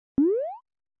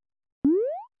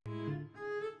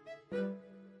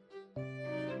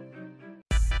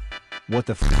What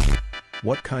the f?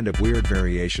 What kind of weird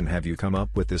variation have you come up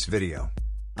with this video?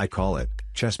 I call it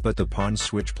chess but the pawn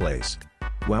switch place.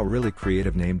 Wow, really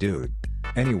creative name, dude.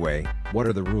 Anyway, what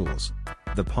are the rules?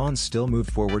 The pawns still move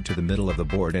forward to the middle of the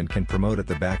board and can promote at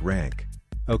the back rank.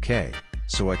 Okay,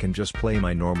 so I can just play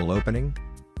my normal opening?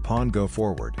 Pawn go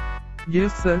forward.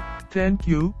 Yes sir, thank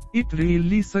you. It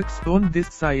really sucks on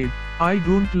this side. I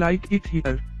don't like it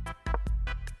here.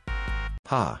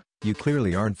 Ha, you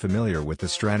clearly aren't familiar with the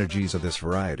strategies of this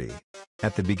variety.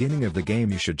 At the beginning of the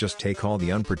game you should just take all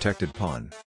the unprotected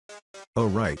pawn. Oh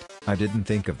right, I didn't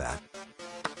think of that.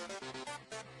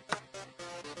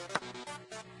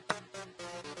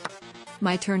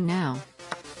 My turn now.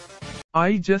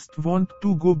 I just want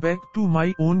to go back to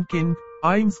my own king.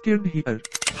 I'm scared here.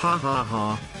 Ha ha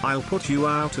ha, I'll put you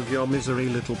out of your misery,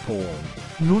 little pawn.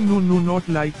 No, not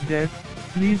like that.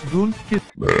 Please don't kill.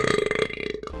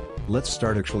 Let's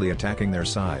start actually attacking their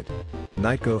side.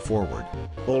 Knight go forward.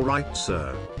 Alright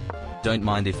sir. Don't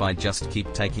mind if I just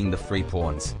keep taking the free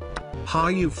pawns. Hi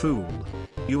you fool.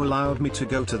 You allowed me to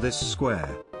go to this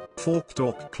square. Fork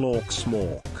talk clock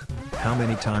smork. How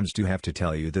many times do you have to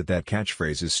tell you that that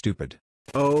catchphrase is stupid?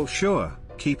 Oh sure,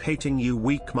 keep hating you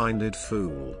weak-minded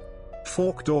fool.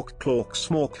 Fork talk clock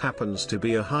smork happens to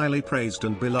be a highly praised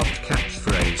and beloved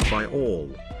catchphrase by all.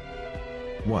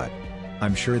 What?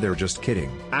 I'm sure they're just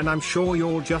kidding. And I'm sure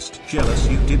you're just jealous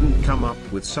you didn't come up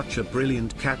with such a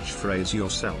brilliant catchphrase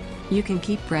yourself. You can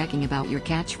keep bragging about your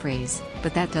catchphrase,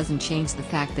 but that doesn't change the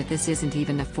fact that this isn't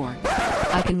even a fork.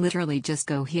 I can literally just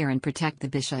go here and protect the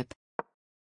bishop.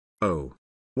 Oh.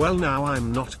 Well now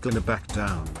I'm not gonna back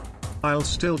down. I'll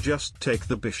still just take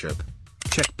the bishop.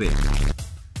 Check big.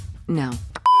 No.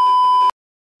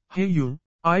 Hey you,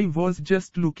 I was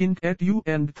just looking at you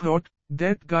and thought,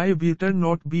 that guy better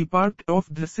not be part of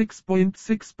the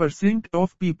 6.6%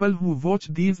 of people who watch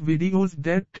these videos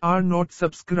that are not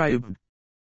subscribed.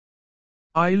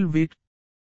 I'll wait.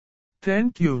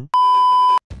 Thank you.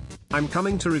 I'm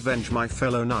coming to revenge my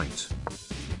fellow knight.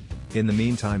 In the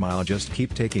meantime I'll just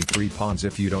keep taking 3 pawns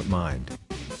if you don't mind.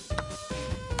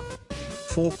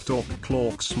 Fork talk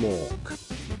clock smork.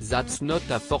 That's not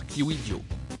a fork, you idiot.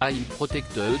 I'm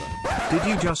protected. Did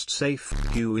you just say f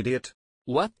you idiot?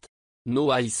 What?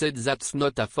 No, I said that's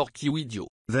not a fork, you idiot.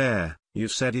 There, you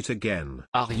said it again.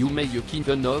 Are you making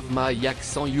fun of my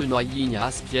accent, you annoying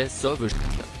ass piece of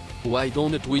shit? Why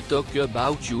don't we talk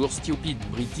about your stupid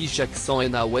British accent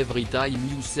and how every time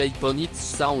you say pawn it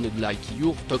sounded like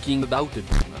you're talking about a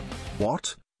pawn?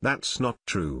 What? That's not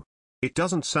true. It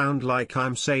doesn't sound like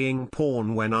I'm saying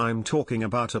pawn when I'm talking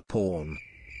about a pawn.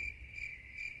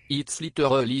 It's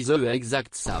literally the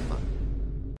exact same.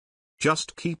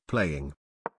 Just keep playing.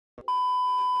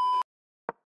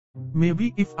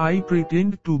 Maybe if I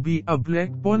pretend to be a black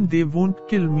pawn they won't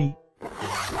kill me.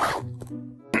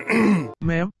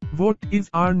 Ma'am, what is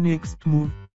our next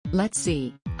move? Let's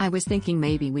see, I was thinking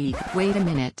maybe wait a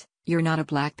minute, you're not a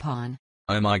black pawn.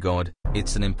 Oh my god,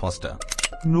 it's an imposter.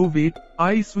 No wait,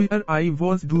 I swear I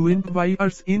was doing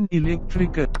wires in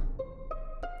electrical.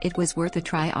 It was worth a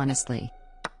try honestly.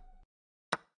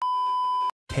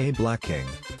 Hey Black King.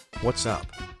 What's up?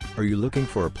 Are you looking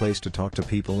for a place to talk to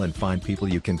people and find people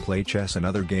you can play chess and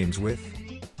other games with?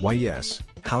 Why yes,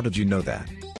 how did you know that?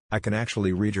 I can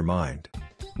actually read your mind.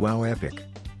 Wow, epic.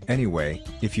 Anyway,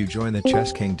 if you join the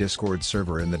Chess King Discord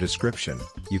server in the description,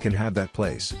 you can have that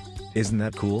place. Isn't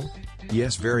that cool?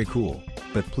 Yes, very cool,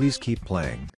 but please keep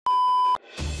playing.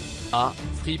 Ah,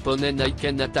 free pawn and I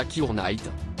can attack your knight.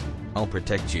 I'll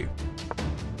protect you.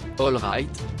 Alright,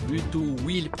 but who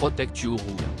will protect you?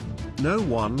 No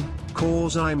one,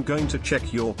 cause I'm going to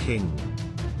check your king.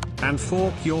 And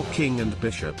fork your king and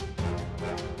bishop.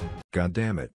 God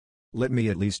damn it. Let me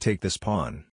at least take this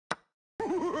pawn.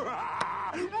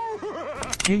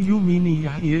 Hey you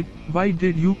meanie, why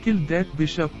did you kill that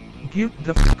bishop? Get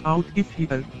the f out of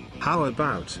here. How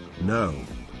about, no.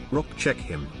 Rook check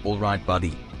him. Alright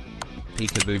buddy.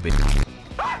 Peekaboo bitch.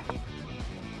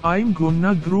 I'm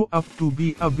gonna grow up to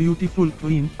be a beautiful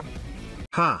queen.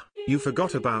 Ha, you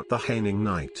forgot about the hanging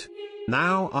knight.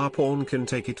 Now our pawn can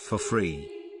take it for free.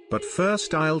 But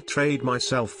first I'll trade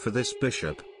myself for this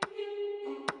bishop.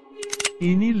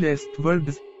 Any last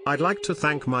words? I'd like to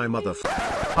thank my mother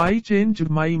I changed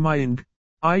my mind.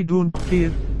 I don't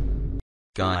care.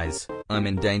 Guys, I'm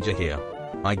in danger here.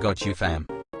 I got you fam.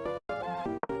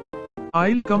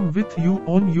 I'll come with you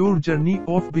on your journey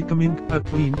of becoming a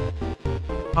queen.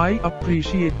 I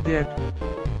appreciate that.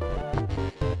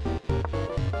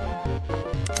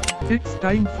 It's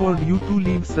time for you to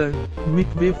leave, sir.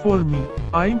 Make way for me.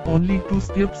 I'm only 2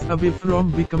 steps away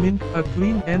from becoming a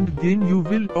queen and then you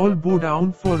will all bow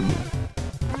down for me.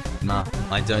 Nah,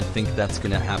 I don't think that's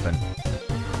gonna happen.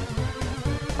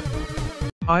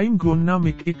 I'm gonna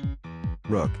make it.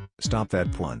 Rook, stop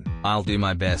that pawn. I'll do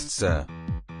my best, sir.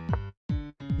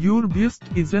 Your best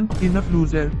isn't enough,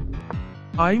 loser.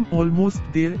 I'm almost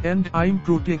there and I'm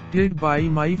protected by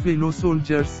my fellow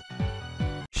soldiers.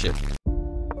 Shit.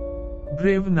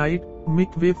 Brave knight,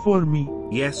 make way for me.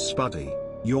 Yes, buddy.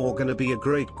 You're gonna be a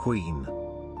great queen.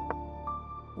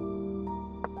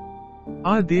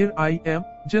 Ah, there I am,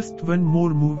 just one more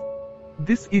move.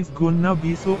 This is gonna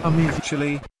be so amazing.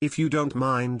 Actually, if you don't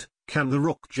mind, can the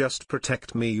rook just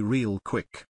protect me real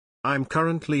quick? I'm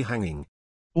currently hanging.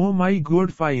 Oh my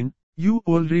god, fine. You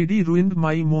already ruined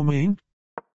my moment.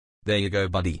 There you go,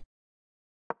 buddy.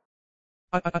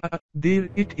 There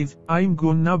it is. I'm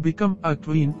gonna become a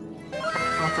queen.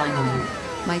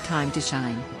 My time to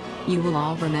shine. You will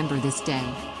all remember this day.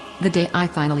 The day I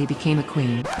finally became a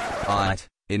queen. Alright,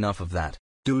 enough of that.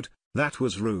 Dude, that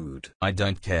was rude. I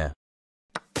don't care.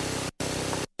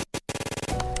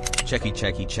 Check.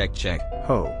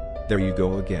 Ho, there you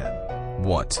go again.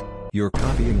 What? You're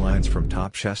copying lines from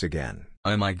Top Chess again.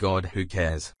 Oh my god, who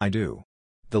cares? I do.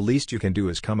 The least you can do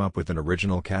is come up with an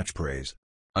original catchphrase.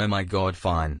 Oh my god,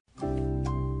 fine.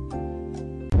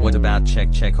 What about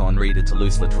check Henri de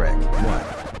Toulouse-Lautrec?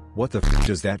 What? What the f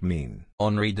does that mean?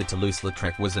 Henri de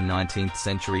Toulouse-Lautrec was a 19th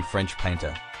century French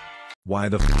painter. Why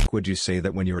the f would you say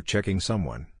that when you're checking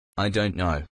someone? I don't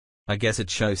know. I guess it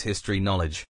shows history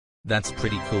knowledge. That's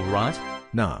pretty cool, right?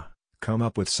 Nah, come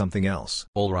up with something else.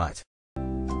 Alright.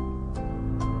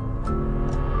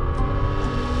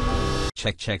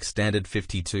 Check standard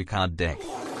 52 card deck.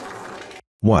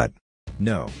 What?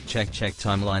 No. Check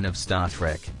timeline of Star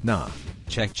Trek. Nah.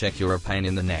 Check you're a pain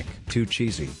in the neck. Too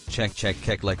cheesy. Check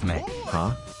Keklek mech.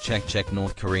 Huh? Check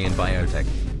North Korean biotech.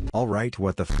 Alright,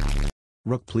 what the f?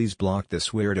 Rook, please block this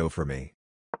weirdo for me.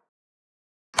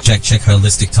 Check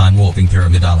holistic time warping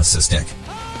pyramidalysis deck.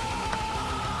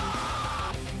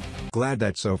 Glad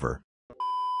that's over.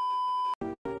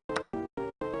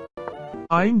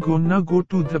 I'm gonna go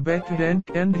to the back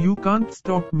rank and you can't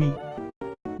stop me.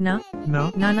 No.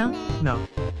 No.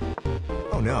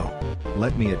 Oh no.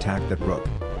 Let me attack that rook.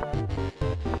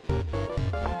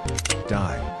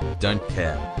 Die. Don't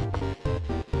care.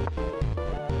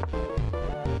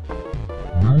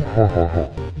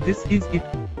 This is it.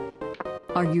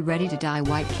 Are you ready to die,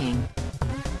 White King?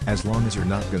 As long as you're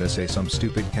not gonna say some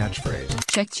stupid catchphrase.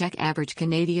 Check average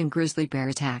Canadian grizzly bear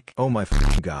attack. Oh my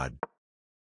f***ing god.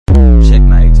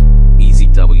 Checkmate. Easy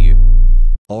W.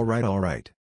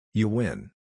 Alright. You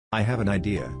win. I have an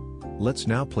idea. Let's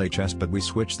now play chess, but we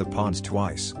switch the pawns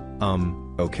twice.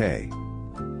 Okay.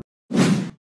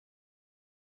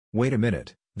 Wait a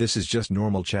minute, this is just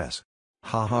normal chess.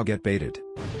 Haha, get baited.